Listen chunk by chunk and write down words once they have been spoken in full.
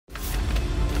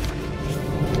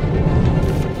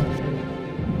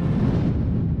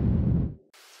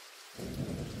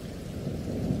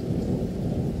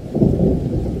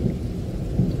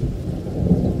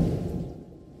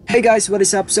Hey guys, what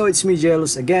is up? So it's me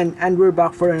Jelus again, and we're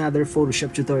back for another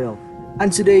Photoshop tutorial. And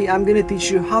today I'm gonna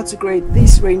teach you how to create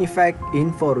this rain effect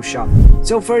in Photoshop.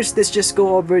 So first, let's just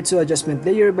go over to adjustment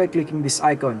layer by clicking this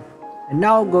icon. And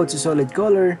now go to solid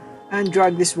color and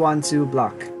drag this one to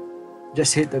black.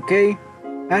 Just hit OK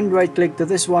and right click to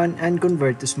this one and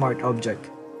convert to smart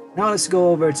object. Now let's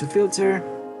go over to filter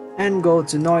and go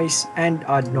to noise and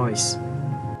add noise.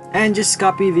 And just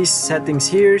copy these settings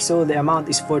here, so the amount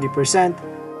is 40%,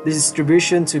 the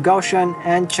distribution to Gaussian,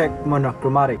 and check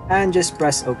monochromatic, and just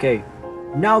press OK.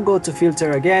 Now go to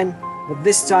filter again, but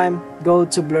this time go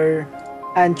to blur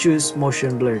and choose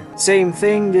motion blur. Same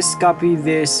thing, just copy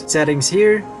these settings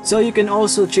here. So you can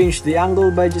also change the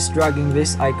angle by just dragging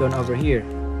this icon over here.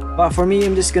 But for me,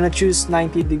 I'm just gonna choose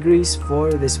 90 degrees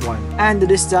for this one, and the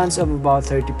distance of about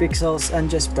 30 pixels,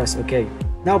 and just press OK.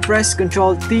 Now press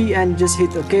Ctrl T and just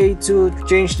hit OK to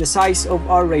change the size of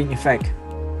our rain effect.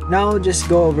 Now just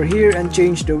go over here and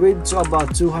change the width to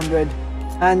about 200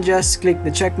 and just click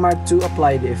the check mark to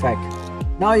apply the effect.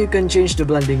 Now you can change the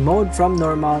blending mode from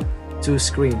normal to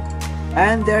screen.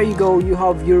 And there you go, you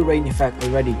have your rain effect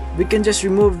already. We can just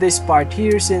remove this part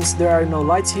here since there are no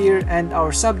lights here and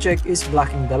our subject is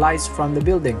blocking the lights from the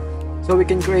building. So we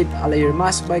can create a layer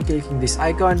mask by clicking this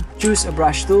icon, choose a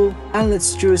brush tool, and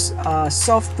let's choose a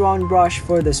soft round brush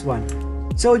for this one.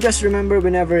 So just remember,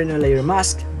 whenever in a layer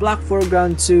mask, black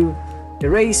foreground to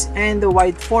erase and the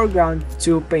white foreground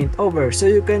to paint over. So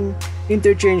you can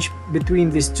interchange between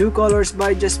these two colors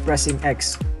by just pressing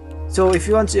X. So if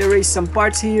you want to erase some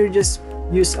parts here, just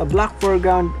use a black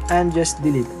foreground and just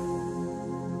delete.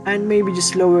 And maybe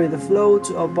just lower the flow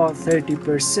to about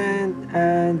 30%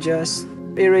 and just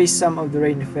erase some of the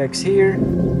rain effects here.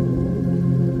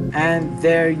 And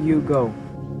there you go.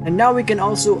 And now we can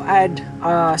also add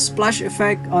a splash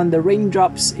effect on the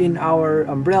raindrops in our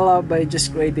umbrella by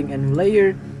just creating a new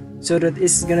layer so that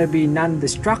it's gonna be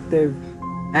non-destructive.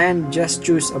 And just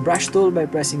choose a brush tool by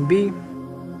pressing B.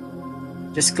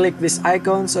 Just click this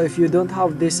icon. So if you don't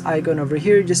have this icon over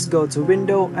here, just go to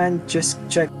window and just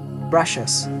check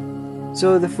brushes.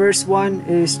 So the first one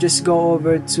is just go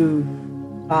over to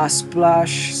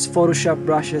Splash Photoshop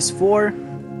brushes 4,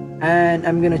 and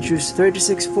I'm gonna choose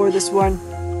 36 for this one.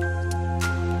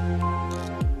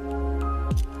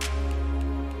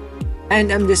 And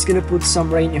I'm just gonna put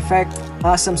some rain effect,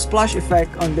 some splash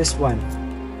effect on this one.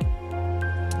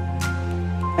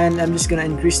 And I'm just gonna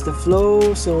increase the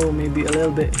flow, so maybe a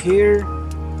little bit here.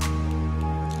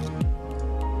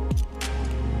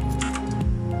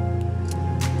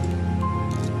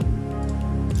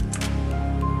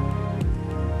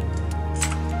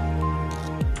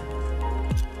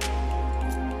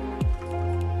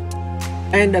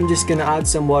 And I'm just gonna add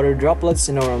some water droplets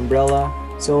in our umbrella.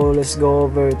 So let's go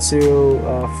over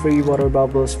to free water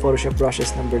bubbles Photoshop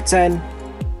brushes number 10.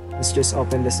 Let's just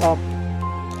open this up.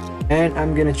 And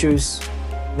I'm gonna choose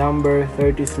number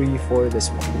 33 for this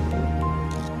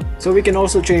one. So we can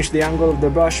also change the angle of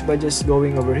the brush by just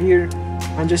going over here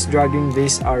and just dragging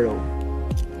this arrow.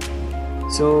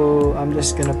 So I'm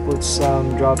just gonna put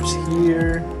some drops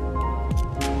here,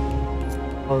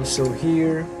 also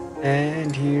here,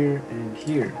 and here, and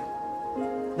here.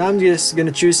 Now I'm just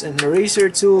gonna choose an eraser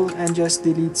tool and just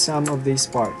delete some of these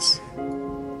parts.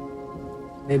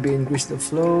 Maybe increase the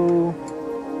flow.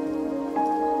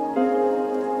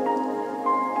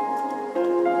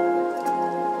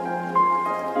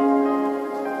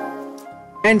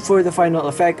 And for the final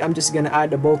effect, I'm just gonna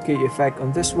add a bokeh effect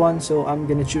on this one. So I'm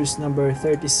gonna choose number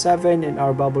 37 in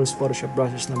our bubbles Photoshop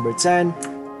brushes number 10.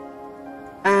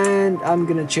 And I'm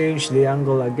gonna change the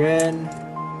angle again.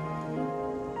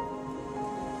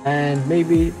 And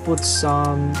maybe put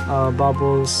some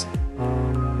bubbles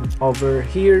over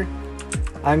here.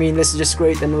 I mean, let's just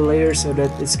create a new layer so that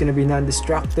it's gonna be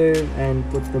non-destructive, and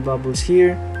put the bubbles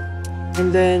here.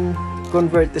 And then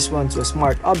convert this one to a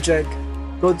smart object.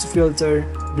 Go to filter,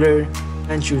 blur,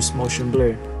 and choose motion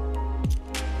blur.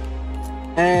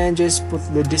 And just put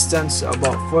the distance to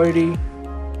about 40.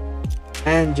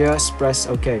 And just press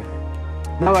OK.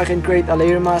 Now I can create a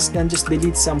layer mask and just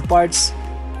delete some parts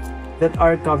that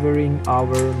are covering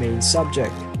our main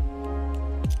subject.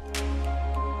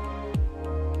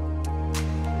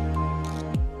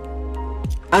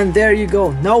 And there you go.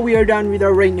 Now we are done with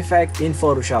our rain effect in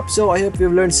Photoshop. So I hope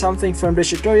you've learned something from this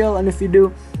tutorial, and if you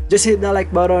do, just hit the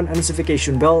like button and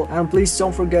notification bell, and please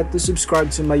don't forget to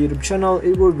subscribe to my YouTube channel.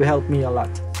 It would help me a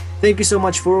lot. Thank you so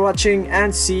much for watching,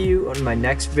 and see you on my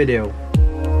next video.